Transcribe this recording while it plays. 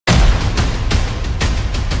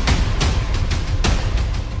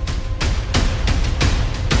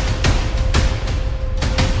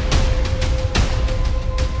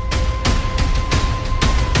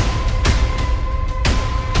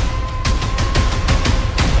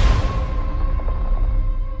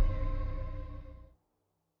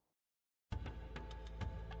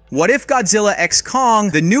What if Godzilla x Kong,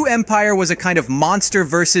 the new empire, was a kind of monster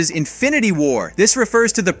versus infinity war? This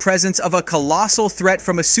refers to the presence of a colossal threat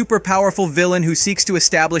from a super powerful villain who seeks to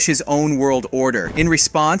establish his own world order. In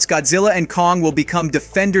response, Godzilla and Kong will become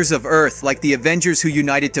defenders of Earth, like the Avengers who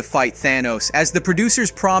united to fight Thanos. As the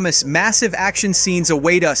producers promise, massive action scenes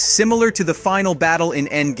await us similar to the final battle in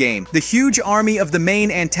Endgame. The huge army of the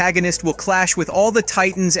main antagonist will clash with all the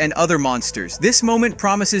titans and other monsters. This moment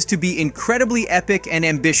promises to be incredibly epic and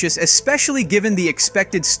ambitious, especially given the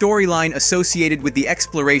expected storyline associated with the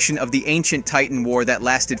exploration of the ancient Titan War that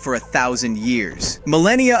lasted for 1,000 years.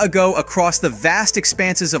 Millennia ago, across the vast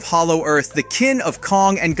expanses of Hollow Earth, the kin of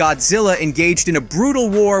Kong and Godzilla engaged in a brutal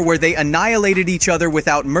war where they annihilated each other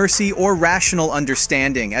without mercy or rational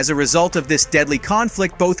understanding. As a result of this deadly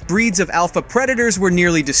conflict, both breeds of alpha predators were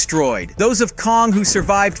nearly destroyed. Those of Kong who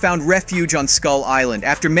survived found refuge on Skull Island.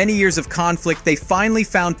 After many years of conflict, they finally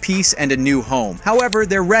found peace and a new home. However,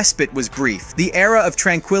 their respite was brief. The era of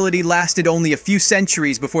tranquility lasted only a few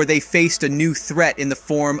centuries before they faced a new threat in the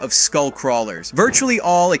form of skull crawlers. Virtually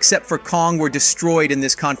all except for Kong were destroyed in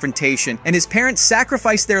this confrontation, and his parents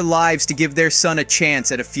sacrificed their lives to give their son a chance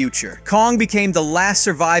at a future. Kong became the last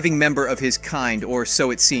surviving member of his kind, or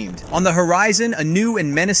so it seemed. On the horizon, a new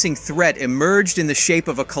and menacing threat emerged in the shape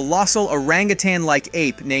of a colossal orangutan-like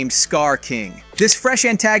ape named Scar King. This fresh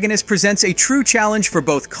antagonist presents a true challenge for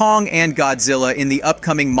both Kong and Godzilla in the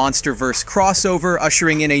upcoming MonsterVerse crossover,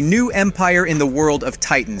 ushering in a new empire in the world of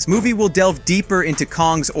Titans. Movie will delve deeper into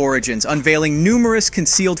Kong's origins, unveiling numerous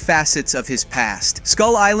concealed facets of his past.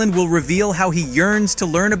 Skull Island will reveal how he yearns to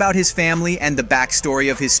learn about his family and the backstory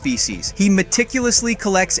of his species. He meticulously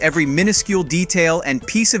collects every minuscule detail and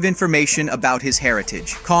piece of information about his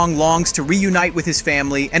heritage. Kong longs to reunite with his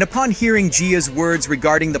family, and upon hearing Jia's words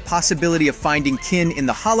regarding the possibility of finding kin in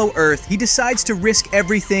the Hollow Earth, he decides to risk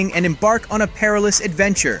everything and embark on a perilous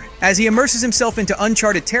adventure. As he immerses himself into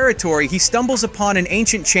uncharted territory, he stumbles upon an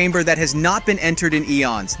ancient chamber that has not been entered in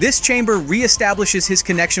eons. This chamber re-establishes his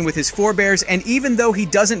connection with his forebears, and even though he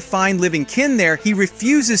doesn't find living kin there, he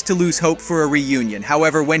refuses to lose hope for a reunion.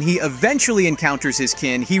 However, when he eventually encounters his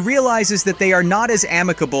kin, he realizes that they are not as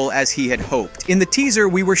amicable as he had hoped. In the teaser,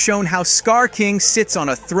 we were shown how Scar King sits on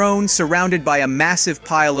a throne surrounded by a massive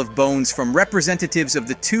pile of bones from representatives of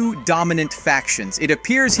the two dominant factions. It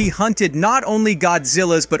appears he hunted not only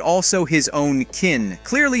Godzilla's but also his own kin.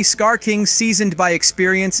 Clearly, Scar King, seasoned by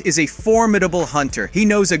experience, is a formidable hunter. He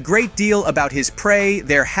knows a great deal about his prey,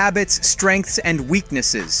 their habits, strengths, and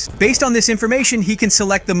weaknesses. Based on this information, he can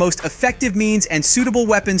select the most effective means and suitable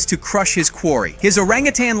weapons to crush his quarry. His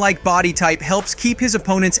orangutan-like body type helps keep his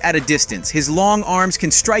opponents at a distance. His long arms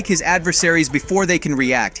can strike his adversaries before they can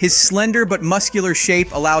react. His slender but muscular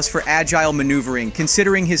shape allows for agile maneuvering,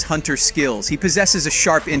 considering his hunter skills. He possesses a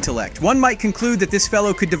sharp intellect. One might conclude that this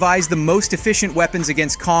fellow could devise the most efficient weapons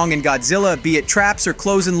against Kong and Godzilla, be it traps or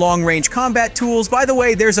close and long-range combat tools. By the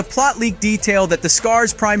way, there's a plot leak detail that the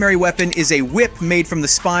Scar's primary weapon is a whip made from the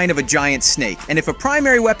spine of a giant snake. And if a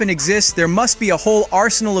primary weapon exists, there must be a whole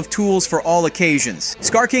arsenal of tools for all occasions.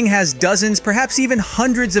 Scar King has dozens, perhaps even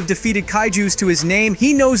hundreds of defeated kaijus to his name.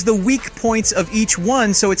 He knows the weak points of each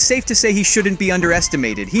one, so it's safe to say he shouldn't be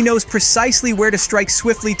underestimated. He knows precisely where to strike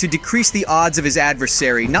swiftly to decrease the odds of his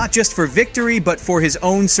adversary, not just for victory, but for his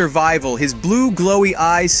own survival. His blue, glowy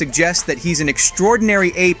eyes suggest that he's an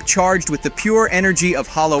extraordinary ape charged with the pure energy of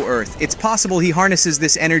Hollow Earth. It's possible he harnesses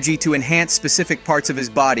this energy to enhance specific parts of his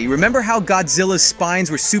body. Remember how Godzilla's spines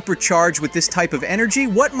were supercharged with this type of energy?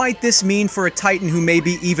 What might this mean for a Titan who may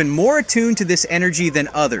be even more attuned to this energy than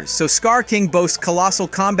others? So Scar King boasts colossal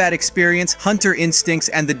combat experience, hunter instincts,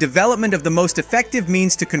 and the development of the most effective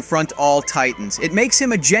means to confront all Titans. It makes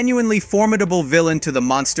him a genuinely formidable villain to the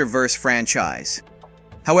MonsterVerse franchise.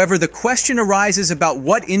 However, the question arises about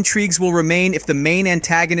what intrigues will remain if the main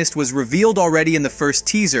antagonist was revealed already in the first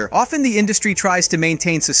teaser. Often the industry tries to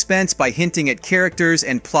maintain suspense by hinting at characters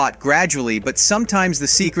and plot gradually, but sometimes the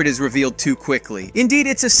secret is revealed too quickly. Indeed,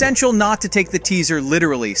 it's essential not to take the teaser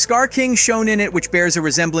literally. Scar King, shown in it, which bears a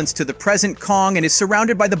resemblance to the present Kong and is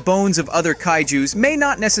surrounded by the bones of other kaijus, may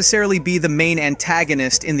not necessarily be the main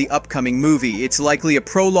antagonist in the upcoming movie. It's likely a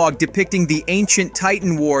prologue depicting the ancient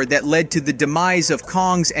Titan War that led to the demise of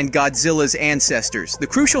Kong and Godzilla's ancestors. The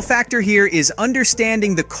crucial factor here is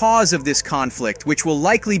understanding the cause of this conflict, which will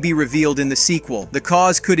likely be revealed in the sequel. The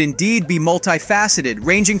cause could indeed be multifaceted,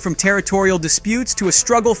 ranging from territorial disputes to a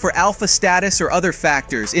struggle for alpha status or other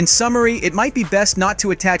factors. In summary, it might be best not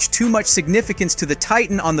to attach too much significance to the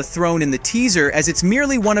Titan on the throne in the teaser, as it's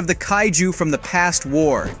merely one of the kaiju from the past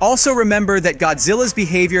war. Also remember that Godzilla's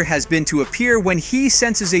behavior has been to appear when he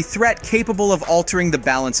senses a threat capable of altering the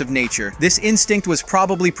balance of nature. This instinct was probably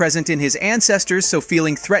probably present in his ancestors, so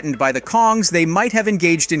feeling threatened by the Kongs, they might have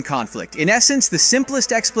engaged in conflict. In essence, the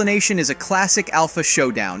simplest explanation is a classic alpha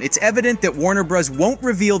showdown. It's evident that Warner Bros. Won't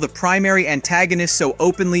reveal the primary antagonist so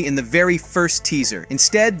openly in the very first teaser.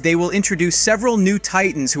 Instead, they will introduce several new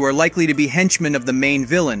titans who are likely to be henchmen of the main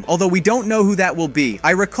villain, although we don't know who that will be.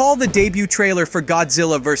 I recall the debut trailer for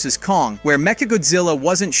Godzilla vs. Kong, where Mechagodzilla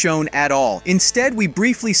wasn't shown at all. Instead, we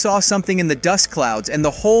briefly saw something in the dust clouds, and the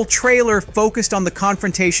whole trailer focused on the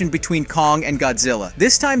confrontation between Kong and Godzilla.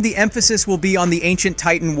 This time, the emphasis will be on the ancient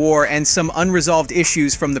Titan War and some unresolved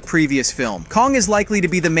issues from the previous film. Kong is likely to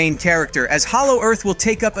be the main character, as Hollow Earth will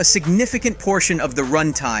take up a significant portion of the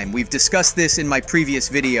runtime. We've discussed this in my previous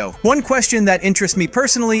video. One question that interests me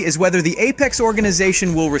personally is whether the Apex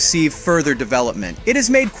organization will receive further development. It has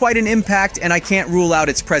made quite an impact, and I can't rule out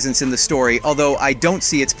its presence in the story, although I don't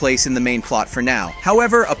see its place in the main plot for now.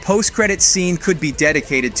 However, a post-credits scene could be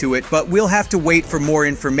dedicated to it, but we'll have to wait for more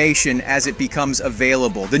information as it becomes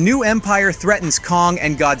available. The new empire threatens Kong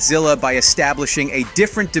and Godzilla by establishing a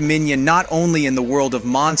different dominion not only in the world of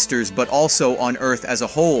monsters, but also on Earth as a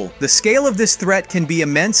whole. The scale of this threat can be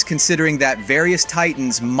immense, considering that various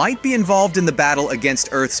titans might be involved in the battle against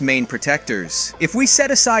Earth's main protectors. If we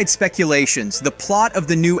set aside speculations, the plot of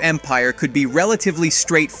the new empire could be relatively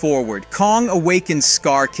straightforward. Kong awakens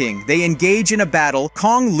Scar King. They engage in a battle,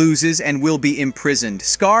 Kong loses and will be imprisoned.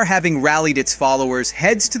 Scar, having rallied its followers,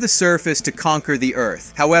 heads to the surface to conquer the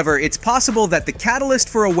Earth. However, it's possible that the catalyst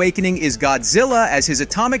for awakening is Godzilla, as his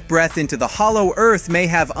atomic breath into the Hollow Earth may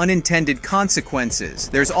have unintended consequences.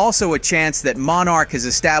 There's also a chance that Monarch has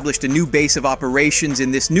established a new base of operations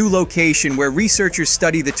in this new location where researchers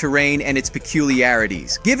study the terrain and its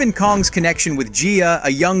peculiarities. Given Kong's connection with Gia,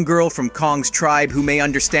 a young girl from Kong's tribe who may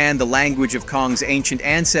understand the language of Kong's ancient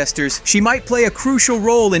ancestors, she might play a crucial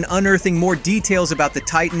role in unearthing more details about the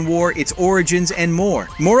Titan War, its origins, and more.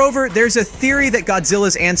 Moreover, there's a theory that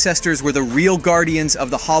Godzilla's ancestors were the real guardians of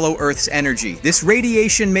the Hollow Earth's energy. This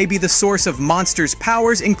radiation may be the source of monsters'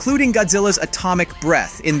 powers, including Godzilla's atomic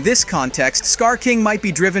breath. In this context, Scar King might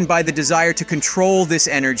be driven by the desire to control this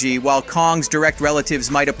energy, while Kong's direct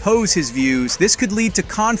relatives might oppose his views. This could lead to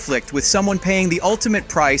conflict, with someone paying the ultimate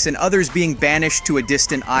price and others being banished to a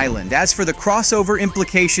distant island. As for the crossover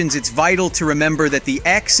implications, it's vital to remember that the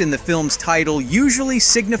X in the film's title usually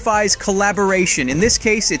signifies collaboration. In this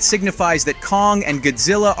case, it signifies that Kong and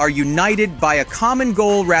Godzilla are united by a common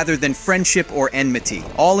goal rather than friendship or enmity.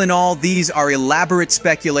 All in all, these are elaborate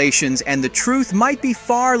speculations, and the truth might be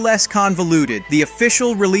far less convoluted. The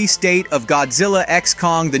official release date of Godzilla x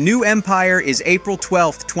Kong: The New Empire is April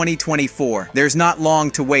 12th, 2024. There's not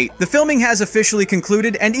long to wait. The filming has officially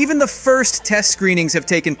concluded, and even the first test screenings have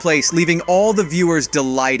taken place, leaving all the viewers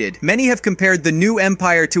delighted. Many have compared The New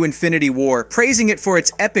Empire to Infinity War, praising it for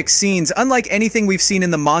its epic scenes, unlike anything we've seen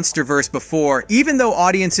in the MonsterVerse before. Even though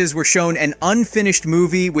audiences were shown an unfinished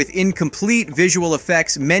movie with incomplete visual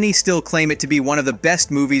effects, many still claim it to be one of the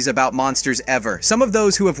best movies about monsters ever. Some of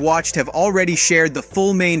those who have watched have already shared the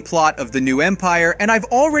full main plot of The New Empire, and I've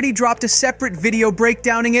already dropped a separate video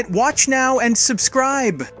breakdowning it. Watch now and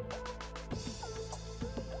subscribe!